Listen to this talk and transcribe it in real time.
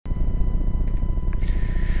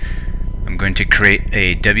going to create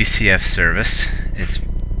a WCF service. It's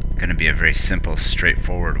going to be a very simple,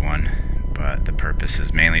 straightforward one, but the purpose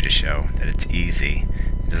is mainly to show that it's easy.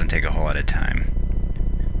 It doesn't take a whole lot of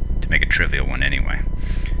time to make a trivial one anyway.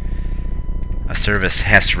 A service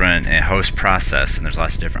has to run a host process, and there's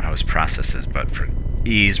lots of different host processes, but for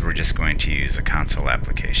ease we're just going to use a console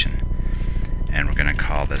application. And we're going to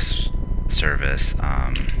call this service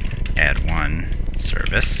add one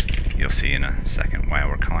service. You'll see in a second why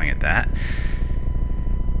we're calling it that.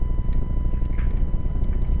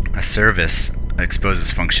 A service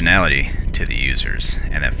exposes functionality to the users,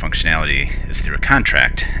 and that functionality is through a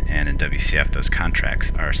contract, and in WCF those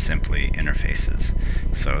contracts are simply interfaces.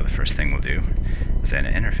 So the first thing we'll do is add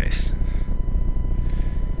an interface,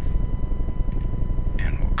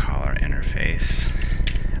 and we'll call our interface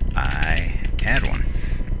add one,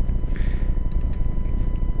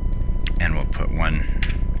 and we'll put one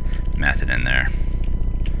method in there.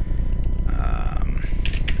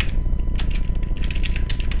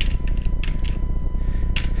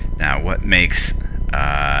 Now what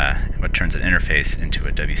turns an interface into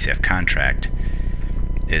a WCF contract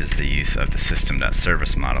is the use of the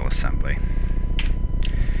system.service model assembly,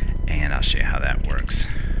 and I'll show you how that works.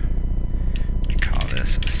 We call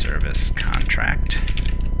this a service contract.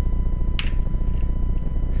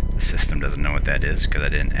 The system doesn't know what that is because I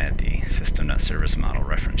didn't add the system.service model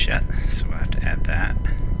reference yet, so we'll have to add that.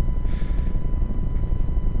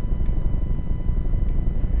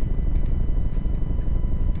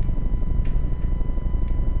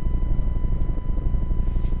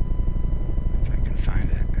 If I can find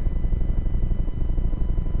it.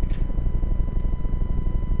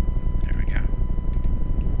 There we go.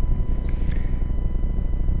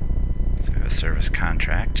 So we have a service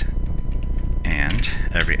contract, and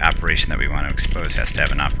every operation that we want to expose has to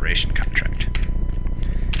have an operation contract.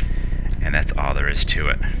 And that's all there is to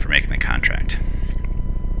it for making the contract.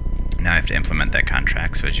 Now I have to implement that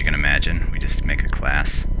contract, so as you can imagine, we just make a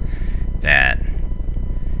class that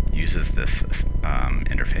uses this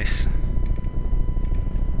interface.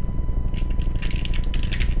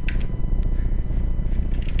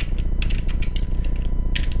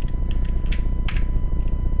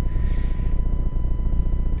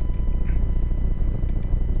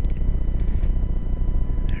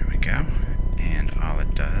 And all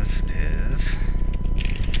it does is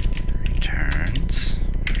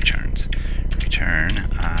return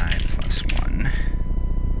I plus 1,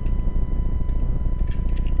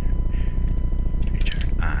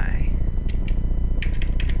 return I,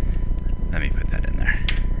 let me put that in there,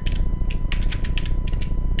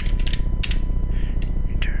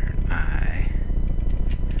 return I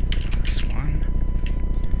plus 1.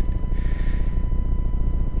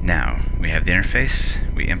 Now we have the interface,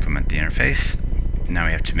 we implement the interface. Now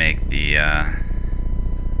we have to make the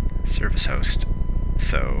service host,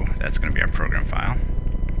 so that's going to be our program file.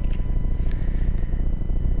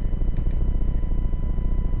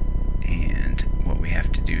 And what we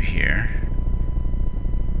have to do here,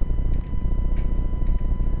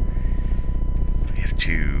 we have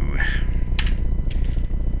to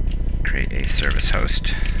create a service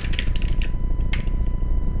host.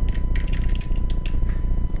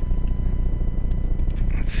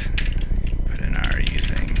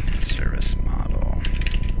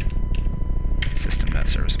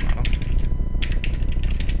 Service model.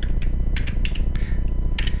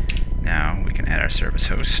 Now we can add our service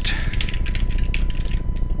host.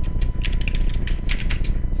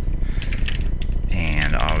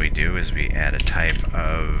 And all we do is we add a type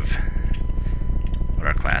of what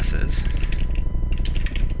our class is.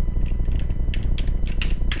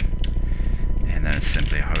 And then it's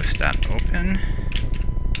simply a host.open.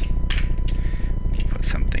 We'll put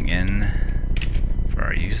something in for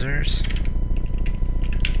our users.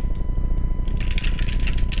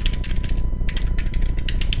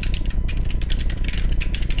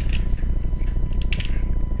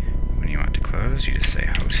 You just say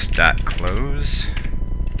host.close.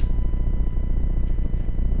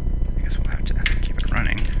 I guess we'll have to keep it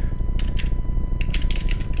running.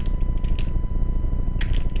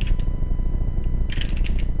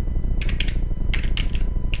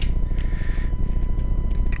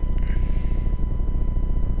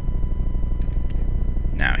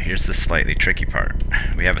 Now here's the slightly tricky part.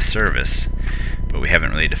 We have a service, but we haven't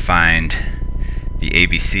really defined the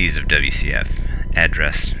ABCs of WCF: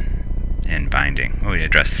 address and binding. Well, we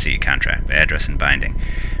address C contract, but address and binding.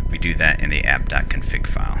 We do that in the app.config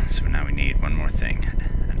file. So now we need one more thing,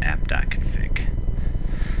 an app.config.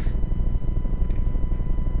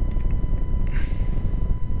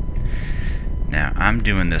 Now I'm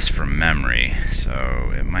doing this from memory,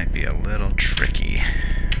 so it might be a little tricky.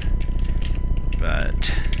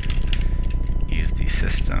 but use the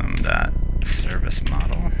system.service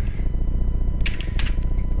model.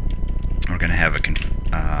 We're going to have a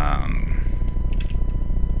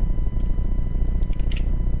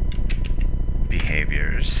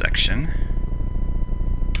behaviors section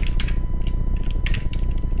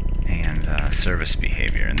and service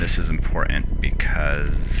behavior, and this is important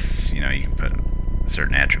because you can put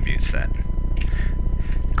certain attributes that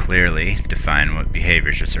clearly define what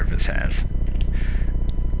behaviors your service has.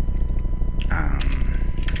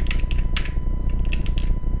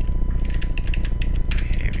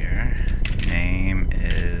 Behavior name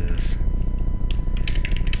is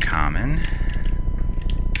common,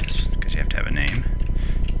 just because you have to have a name.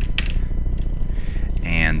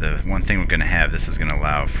 And the one thing we're going to have, this is going to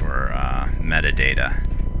allow for metadata,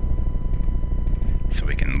 so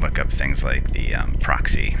we can look up things like the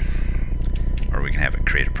proxy, or we can have it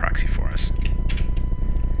create a proxy for us.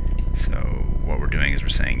 So what we're doing is we're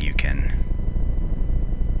saying you can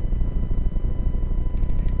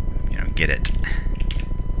get it.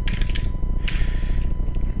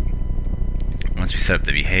 Once we set up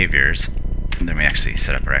the behaviors, then we actually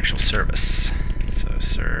set up our actual service. So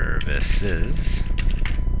services,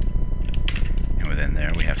 and within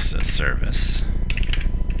there we have a service,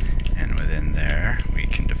 and within there we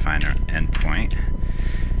can define our endpoint.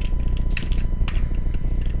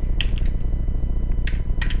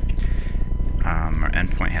 Our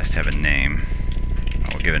endpoint has to have a name.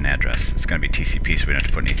 We'll give it an address. It's going to be TCP, so we don't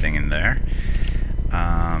have to put anything in there.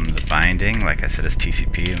 The binding, like I said, is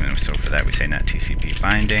TCP, and so for that we say not TCP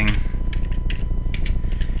binding.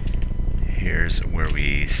 Here's where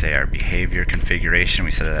we say our behavior configuration.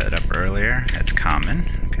 We set that up earlier. It's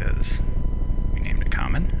common because we named it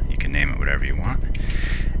common. You can name it whatever you want.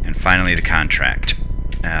 And finally, the contract.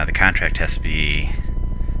 The contract has to be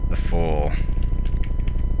the full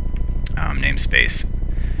namespace.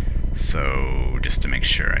 So just to make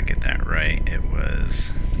sure I get that right, it was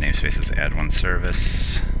the namespace is add one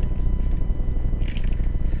service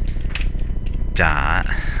dot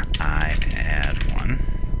I add one.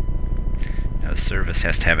 Now the service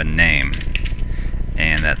has to have a name,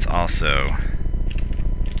 and that's also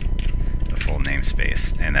the full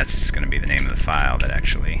namespace, and that's just going to be the name of the file that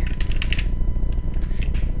actually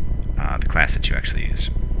the class that you actually used.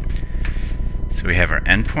 So we have our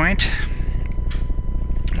endpoint.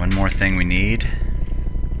 One more thing we need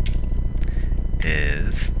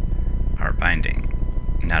is our binding.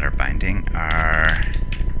 Not our binding, our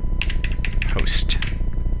host.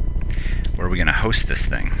 Where are we going to host this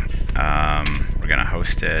thing? We're going to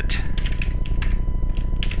host it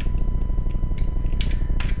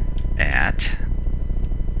at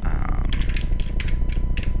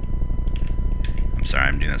I'm sorry,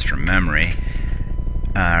 I'm doing this from memory.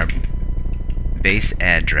 Our base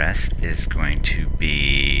address is going to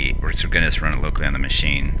be, we're going to just run it locally on the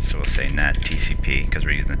machine, so we'll say net TCP because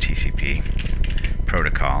we're using the TCP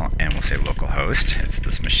protocol, and we'll say localhost. It's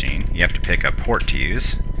this machine. You have to pick a port to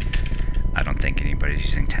use. I don't think anybody's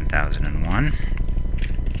using 10,001.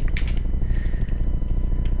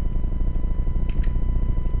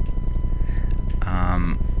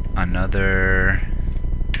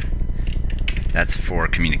 That's for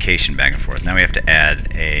communication back and forth. Now we have to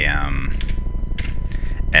add a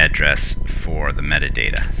address for the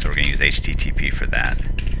metadata. So we're going to use HTTP for that.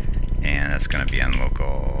 And that's going to be on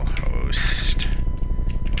localhost,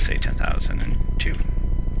 we'll say 10,002.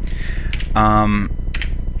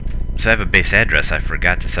 So I have a base address. I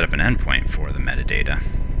forgot to set up an endpoint for the metadata.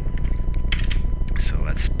 So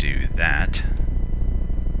let's do that.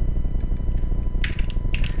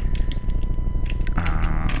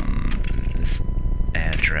 This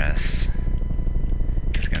address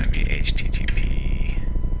is going to be HTTP.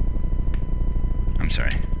 I'm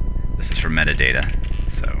sorry. This is for metadata.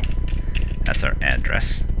 So that's our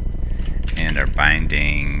address. And our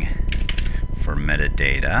binding for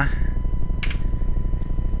metadata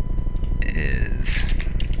is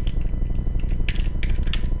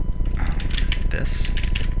this,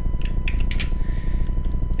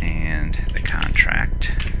 and the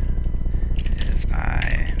contract is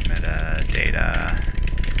I metadata.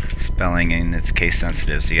 Spelling in it's case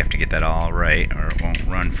sensitive, so you have to get that all right or it won't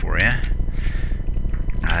run for you.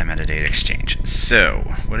 I metadata exchange. So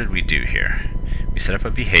what did we do here? We set up a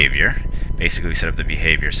behavior. Basically we set up the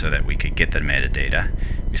behavior so that we could get the metadata.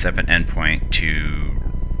 We set up an endpoint to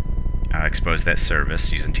expose that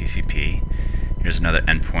service using TCP. Here's another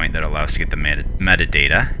endpoint that allows us to get the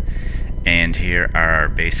metadata, and here are our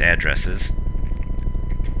base addresses,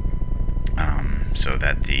 so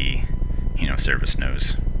that the service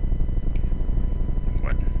knows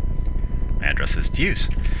what addresses to use.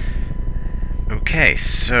 Okay,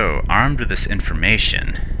 so armed with this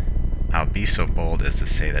information, I'll be so bold as to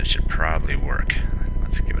say that it should probably work.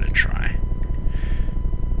 Let's give it a try.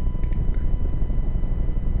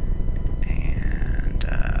 And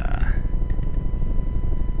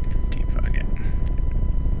debug it.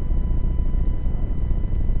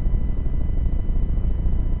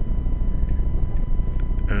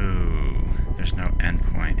 Ooh, there's no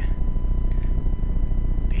endpoint.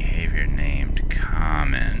 Behavior named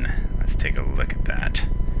common. Let's take a look at that.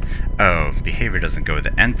 Oh, behavior doesn't go with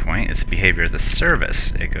the endpoint, it's behavior of the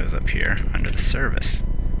service. It goes up here under the service.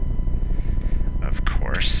 Of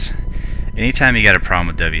course. Anytime you got a problem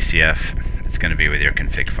with WCF, it's going to be with your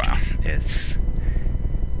config file. It's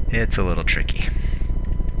a little tricky.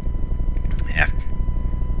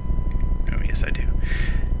 Oh, yes I do.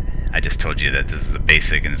 I just told you that this is a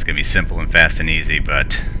basic and it's going to be simple and fast and easy,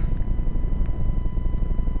 but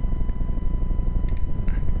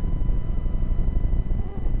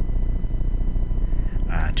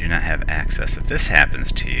do not have access. If this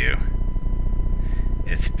happens to you,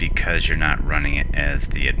 it's because you're not running it as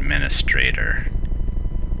the administrator,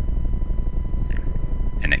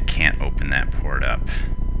 and it can't open that port up.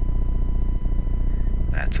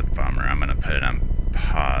 That's a bummer. I'm going to put it on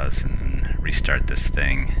pause and then restart this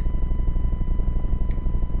thing.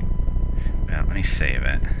 Well, let me save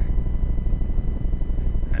it.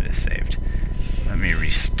 That is saved. Let me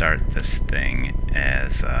restart this thing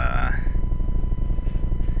as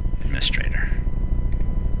administrator.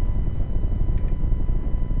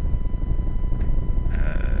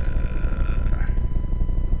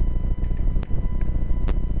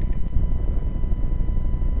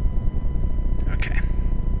 Okay.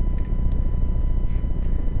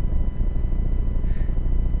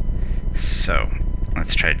 So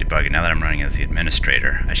let's try to debug it. Now that I'm running as the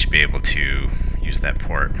administrator, I should be able to use that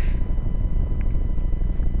port.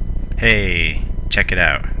 Hey, check it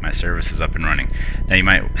out, my service is up and running. Now you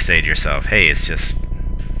might say to yourself, hey, it's just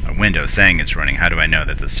a window saying it's running. How do I know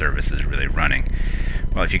that the service is really running?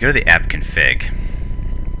 Well, if you go to the app config,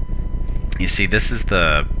 you see this is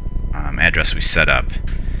the address we set up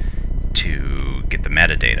to get the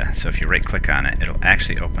metadata. So if you right click on it, it'll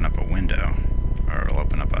actually open up a window, or it'll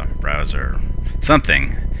open up a browser,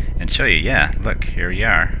 something, and show you, yeah, look, here you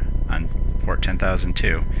are on port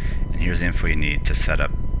 10,002, and here's the info you need to set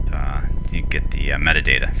up, you get the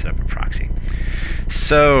metadata, set up a proxy.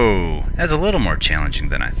 So that's a little more challenging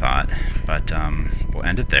than I thought, but we'll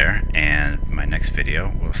end it there, and my next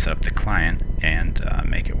video we'll set up the client and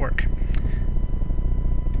make it work.